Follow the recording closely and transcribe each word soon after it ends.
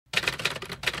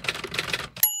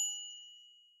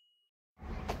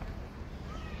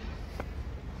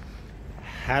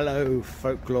Hello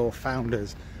Folklore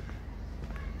Founders.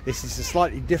 This is a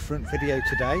slightly different video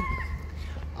today.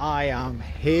 I am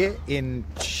here in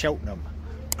Cheltenham.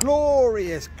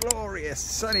 Glorious, glorious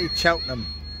sunny Cheltenham.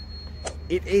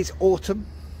 It is autumn.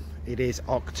 It is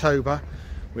October.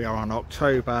 We are on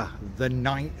October the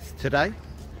 9th today.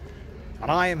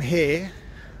 And I am here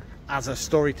as a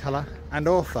storyteller and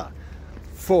author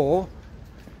for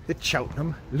the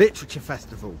Cheltenham Literature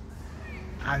Festival.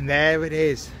 And there it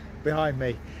is behind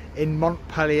me in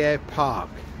Montpellier Park.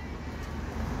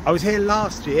 I was here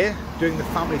last year doing the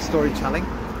family storytelling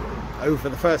over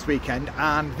the first weekend,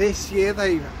 and this year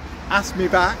they've asked me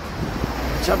back,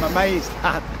 which I'm amazed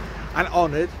at and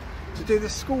honoured, to do the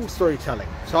school storytelling.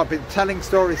 So I've been telling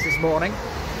stories this morning,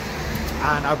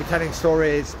 and I'll be telling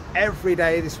stories every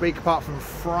day this week apart from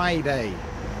Friday.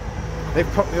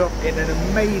 They've put me up in an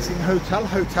amazing hotel,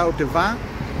 Hotel de Vin,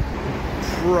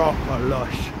 proper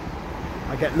lush.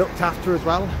 I get looked after as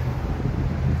well,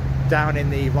 down in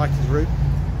the writer's room.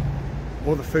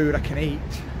 All the food I can eat,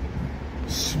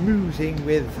 smoozing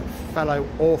with fellow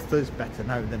authors, better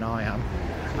known than I am,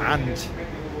 and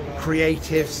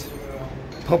creatives,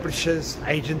 publishers,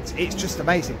 agents. It's just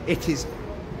amazing. It is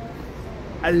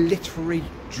a literary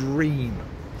dream.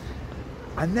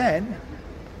 And then,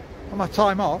 on my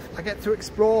time off, I get to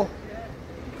explore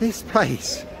this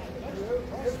place.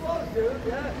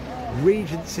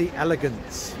 Regency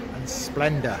elegance and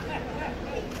splendour.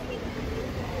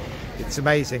 It's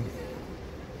amazing.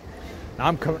 Now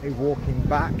I'm currently walking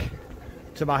back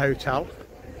to my hotel.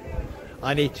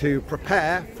 I need to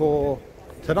prepare for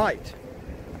tonight.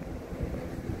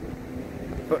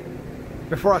 But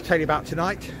before I tell you about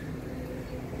tonight,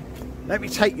 let me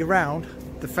take you round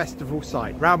the festival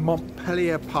site, round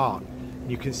Montpellier Park.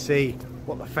 You can see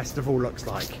what the festival looks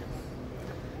like.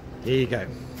 Here you go.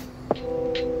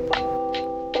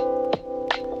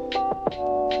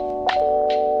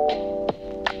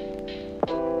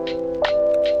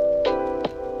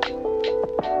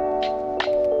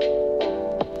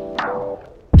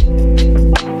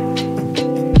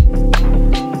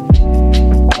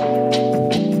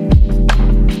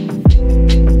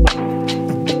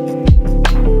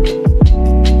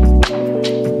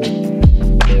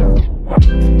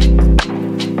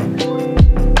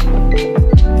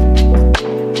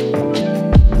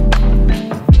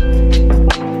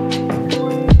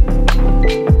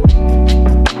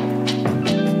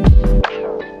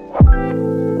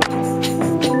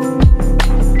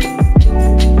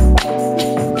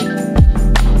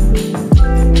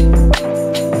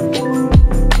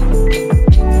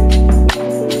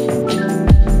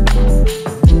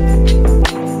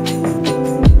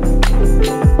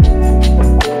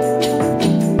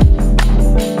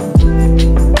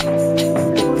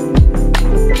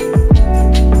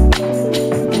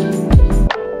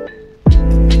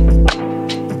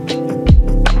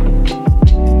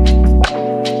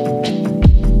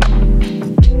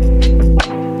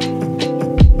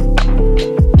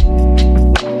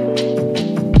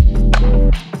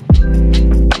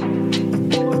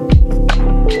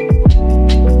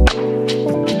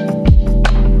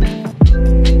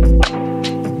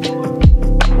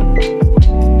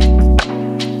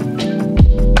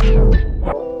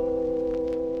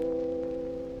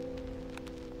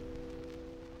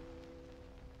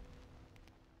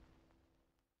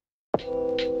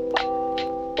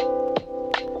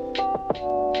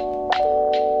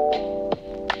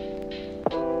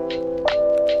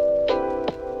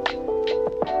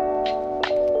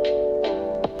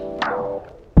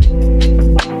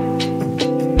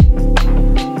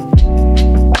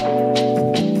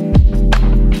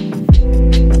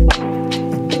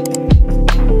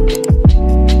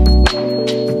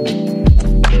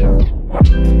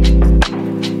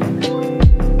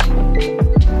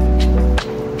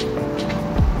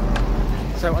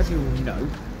 So as you know,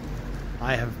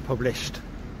 I have published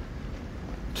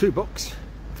 2 books,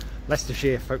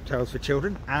 Leicestershire Folktales for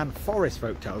Children and Forest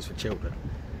Folktales for Children,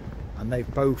 and they've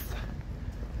both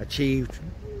achieved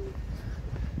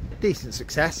decent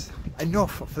success,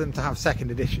 enough for them to have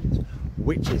second editions,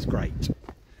 which is great.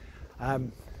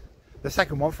 The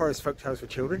second one, Forest Folktales for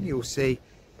Children, you'll see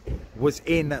was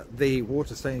in the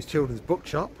Waterstones Children's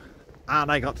Bookshop,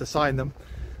 and I got to sign them,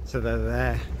 so they're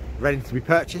there ready to be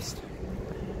purchased.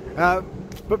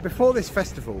 But before this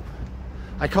festival,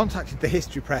 I contacted the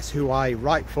History Press, who I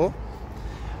write for,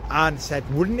 and said,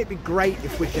 wouldn't it be great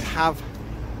if we could have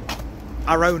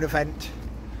our own event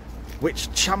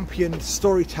which championed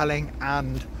storytelling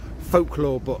and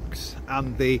folklore books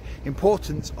and the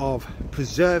importance of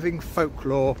preserving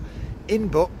folklore in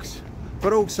books,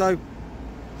 but also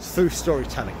through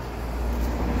storytelling.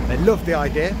 They loved the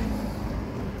idea,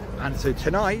 And so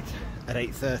tonight at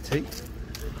 8:30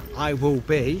 I will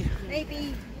be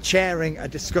chairing a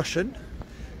discussion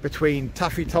between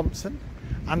Taffy Thompson,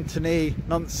 Anthony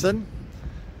Nunson,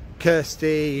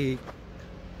 Kirsty,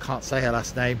 can't say her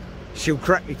last name, she'll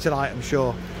correct me tonight I'm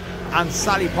sure, and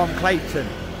Sally Pom Clayton,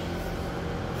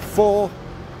 4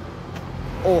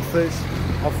 authors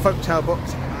of folktale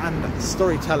books and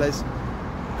storytellers,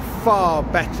 far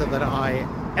better than I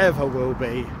ever will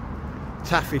be.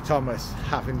 Taffy Thomas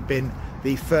having been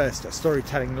the first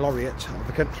storytelling laureate of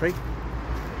the country.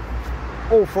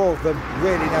 All 4 of them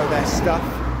really know their stuff.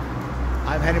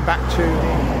 I'm heading back to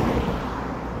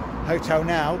the hotel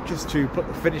now just to put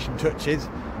the finishing touches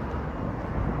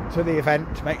to the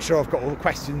event, to make sure I've got all the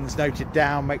questions noted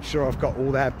down, make sure I've got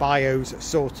all their bios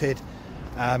sorted,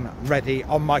 ready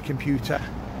on my computer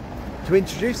to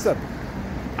introduce them.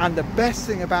 And the best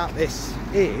thing about this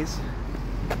is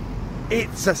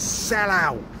it's a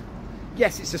sellout.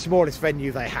 Yes, it's the smallest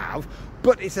venue they have,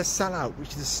 but it's a sellout, which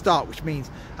is a start, which means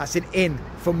that's an in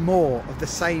for more of the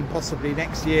same possibly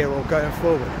next year or going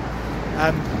forward.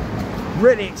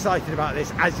 Really excited about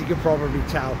this, as you can probably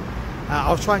tell.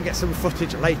 I'll try and get some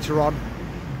footage later on,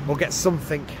 or get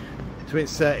something to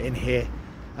insert in here.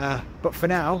 But for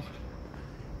now,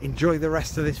 enjoy the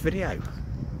rest of this video.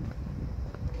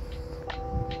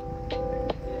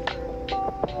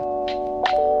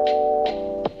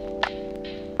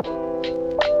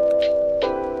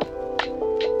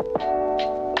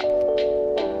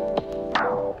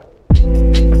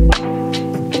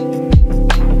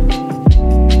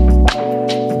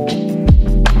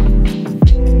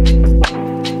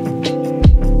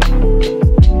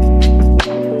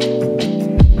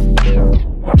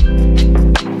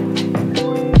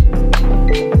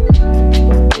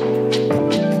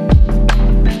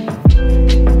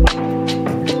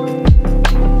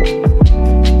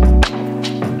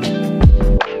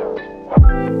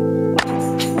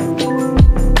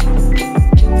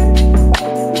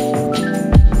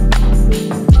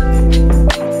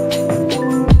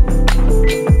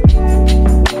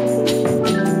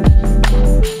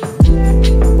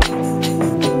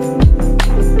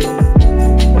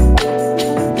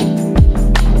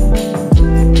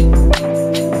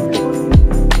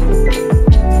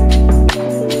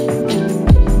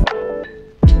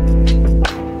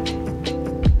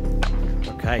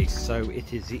 So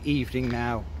it is the evening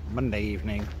now, Monday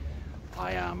evening.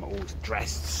 I am all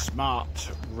dressed smart,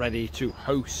 ready to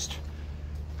host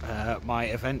my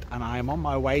event, and I am on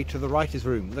my way to the writer's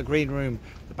room, the green room,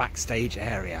 the backstage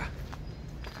area.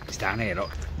 It's down here,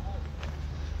 look.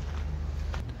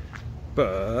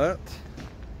 But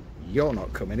you're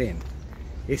not coming in.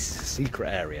 It's a secret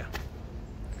area.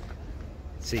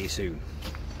 See you soon.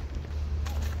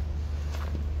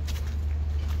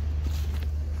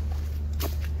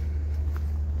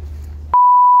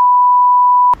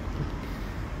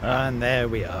 And there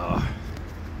we are.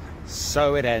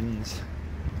 So it ends.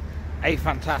 A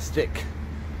fantastic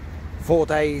 4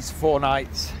 days, 4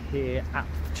 nights here at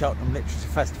the Cheltenham Literature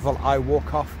Festival. I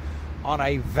walk off on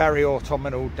a very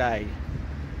autumnal day.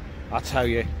 I tell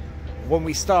you, when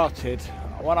I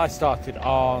started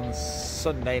on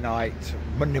Sunday night,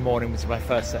 Monday morning was my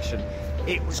first session,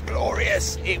 it was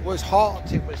glorious, it was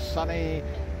hot, it was sunny.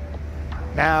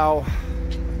 Now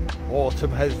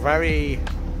autumn has very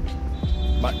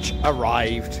much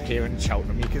arrived here in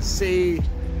Cheltenham. You can see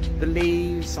the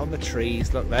leaves on the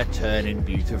trees, look, they're turning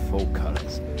beautiful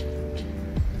colours.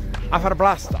 I've had a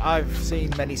blast. I've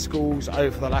seen many schools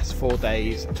over the last 4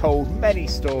 days, told many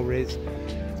stories,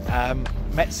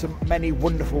 met many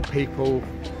wonderful people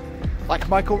like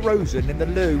Michael Rosen in the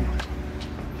loo,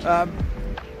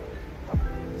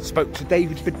 spoke to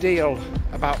David Baddiel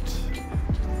about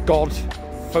God,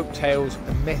 folktales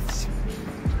and myths.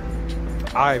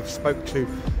 I've spoke to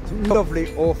some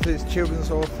lovely authors, children's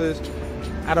authors,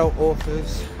 adult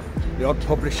authors, the odd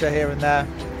publisher here and there.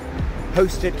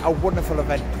 Hosted a wonderful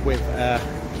event with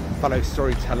fellow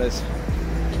storytellers,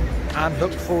 and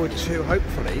look forward to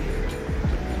hopefully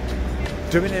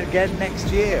doing it again next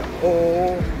year,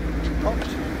 or not.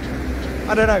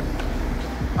 I don't know.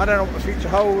 I don't know what the future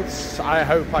holds. I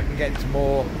hope I can get into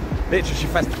more literature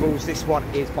festivals. This one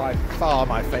is by far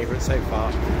my favourite so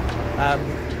far.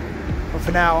 But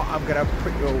for now, I'm going to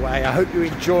put you away. I hope you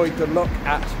enjoyed the look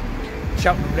at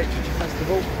Cheltenham Literature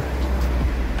Festival.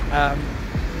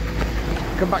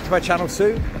 Come back to my channel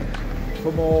soon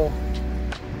for more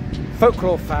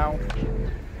Folklore Found,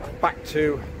 back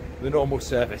to the normal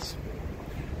service.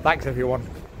 Thanks everyone.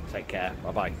 Take care.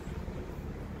 Bye bye.